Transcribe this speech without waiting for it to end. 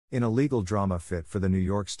In a legal drama fit for the New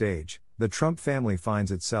York stage, the Trump family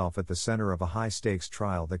finds itself at the center of a high-stakes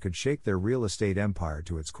trial that could shake their real estate empire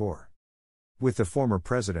to its core. With the former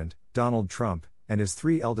president, Donald Trump, and his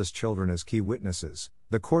three eldest children as key witnesses,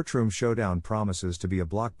 the courtroom showdown promises to be a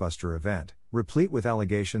blockbuster event, replete with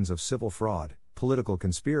allegations of civil fraud, political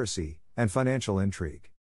conspiracy, and financial intrigue.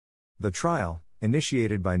 The trial,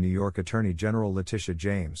 initiated by New York Attorney General Letitia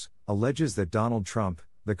James, alleges that Donald Trump,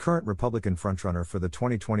 the current Republican frontrunner for the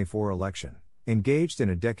 2024 election, engaged in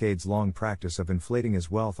a decades-long practice of inflating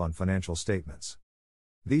his wealth on financial statements.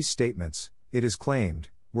 These statements, it is claimed,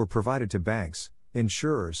 were provided to banks,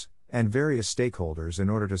 insurers, and various stakeholders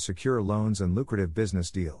in order to secure loans and lucrative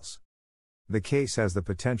business deals. The case has the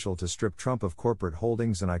potential to strip Trump of corporate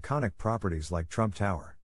holdings and iconic properties like Trump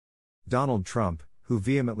Tower. Donald Trump, who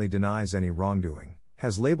vehemently denies any wrongdoing,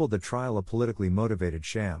 has labeled the trial a politically motivated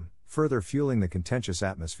sham, further fueling the contentious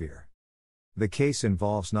atmosphere. The case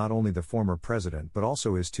involves not only the former president but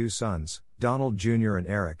also his two sons, Donald Jr. and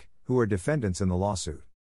Eric, who are defendants in the lawsuit.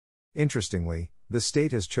 Interestingly, the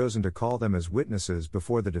state has chosen to call them as witnesses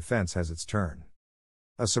before the defense has its turn.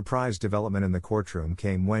 A surprise development in the courtroom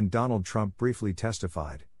came when Donald Trump briefly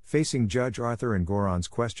testified, facing Judge Arthur Engoron's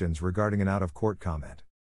questions regarding an out-of-court comment.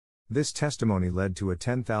 This testimony led to a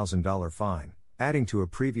 $10,000 fine, adding to a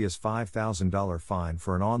previous $5,000 fine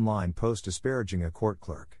for an online post disparaging a court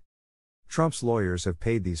clerk. Trump's lawyers have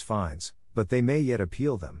paid these fines, but they may yet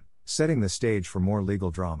appeal them, setting the stage for more legal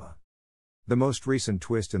drama. The most recent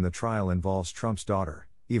twist in the trial involves Trump's daughter,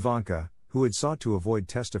 Ivanka, who had sought to avoid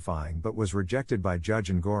testifying but was rejected by Judge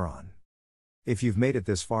Engoron. If you've made it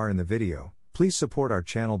this far in the video, please support our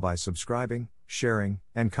channel by subscribing, sharing,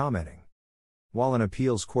 and commenting. While an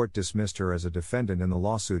appeals court dismissed her as a defendant in the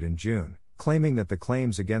lawsuit in June, claiming that the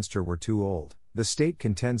claims against her were too old, the state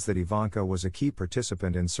contends that Ivanka was a key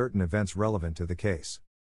participant in certain events relevant to the case.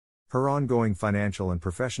 Her ongoing financial and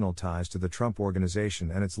professional ties to the Trump Organization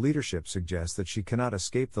and its leadership suggest that she cannot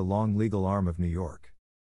escape the long legal arm of New York.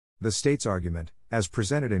 The state's argument, as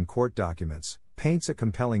presented in court documents, paints a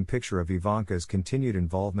compelling picture of Ivanka's continued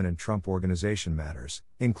involvement in Trump Organization matters,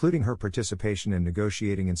 including her participation in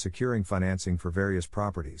negotiating and securing financing for various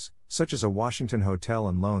properties, such as a Washington hotel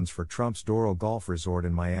and loans for Trump's Doral Golf Resort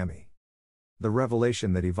in Miami. The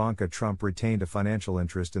revelation that Ivanka Trump retained a financial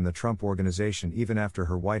interest in the Trump Organization even after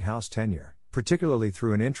her White House tenure, particularly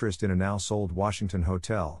through an interest in a now-sold Washington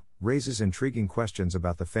hotel, raises intriguing questions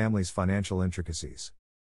about the family's financial intricacies.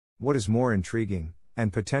 What is more intriguing,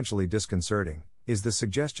 and potentially disconcerting, is the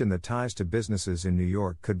suggestion that ties to businesses in New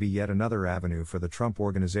York could be yet another avenue for the Trump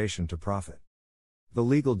Organization to profit. The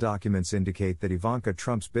legal documents indicate that Ivanka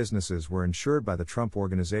Trump's businesses were insured by the Trump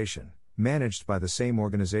Organization, managed by the same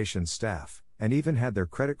organization's staff, and even had their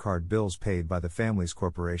credit card bills paid by the family's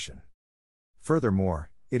corporation.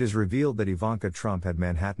 Furthermore, it is revealed that Ivanka Trump had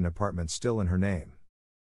Manhattan apartments still in her name.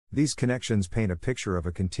 These connections paint a picture of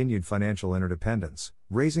a continued financial interdependence,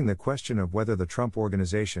 raising the question of whether the Trump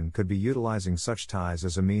Organization could be utilizing such ties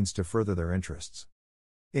as a means to further their interests.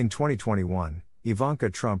 In 2021, Ivanka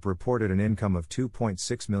Trump reported an income of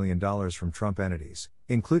 $2.6 million from Trump entities,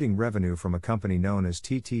 including revenue from a company known as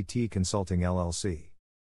TTT Consulting LLC.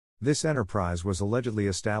 This enterprise was allegedly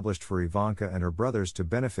established for Ivanka and her brothers to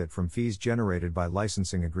benefit from fees generated by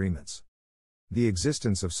licensing agreements. The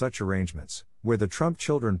existence of such arrangements, where the Trump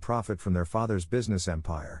children profit from their father's business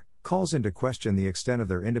empire, calls into question the extent of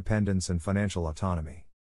their independence and financial autonomy.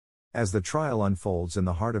 As the trial unfolds in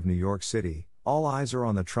the heart of New York City, all eyes are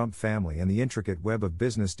on the Trump family and the intricate web of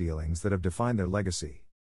business dealings that have defined their legacy.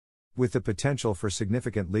 With the potential for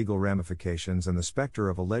significant legal ramifications and the specter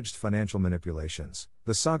of alleged financial manipulations,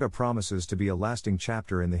 the saga promises to be a lasting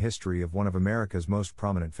chapter in the history of one of America's most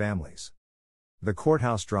prominent families. The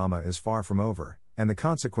courthouse drama is far from over, and the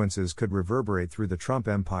consequences could reverberate through the Trump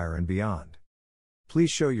empire and beyond. Please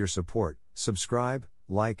show your support, subscribe,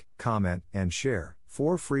 like, comment, and share,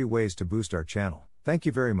 4 free ways to boost our channel. Thank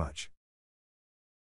you very much.